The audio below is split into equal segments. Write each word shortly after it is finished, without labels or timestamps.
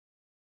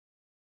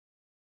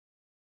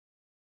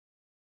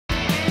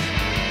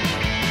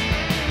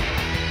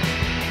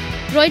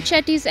Rohit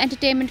Shetty's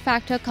entertainment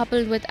factor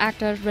coupled with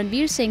actor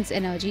Ranveer Singh's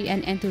energy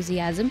and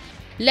enthusiasm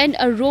lend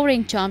a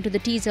roaring charm to the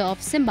teaser of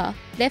Simmba,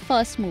 their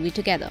first movie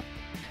together.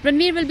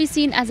 Ranveer will be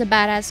seen as a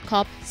badass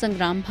cop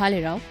Sangram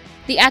Bhalerao.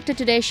 The actor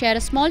today shared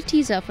a small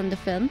teaser from the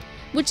film,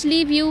 which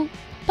leave you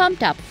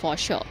pumped up for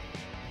sure.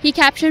 He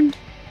captioned,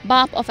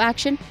 "Baap of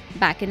action,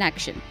 back in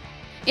action."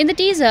 In the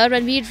teaser,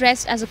 Ranveer,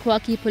 dressed as a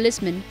quirky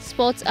policeman,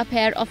 sports a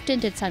pair of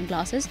tinted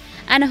sunglasses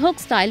and a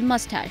hook-style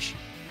mustache.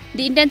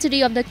 The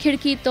intensity of the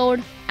khirki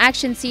tod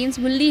action scenes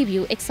will leave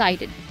you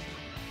excited.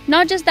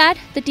 Not just that,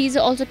 the teaser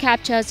also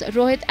captures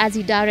Rohit as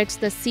he directs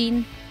the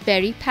scene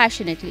very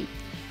passionately.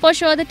 For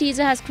sure, the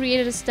teaser has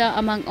created a stir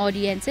among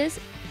audiences,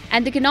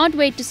 and they cannot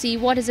wait to see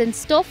what is in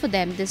store for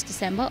them this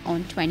December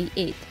on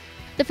 28th.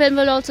 The film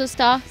will also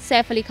star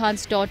Saif Ali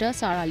Khan's daughter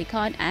Sara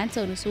and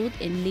Sonu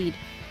Sood in lead,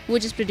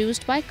 which is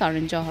produced by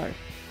Karan Johar.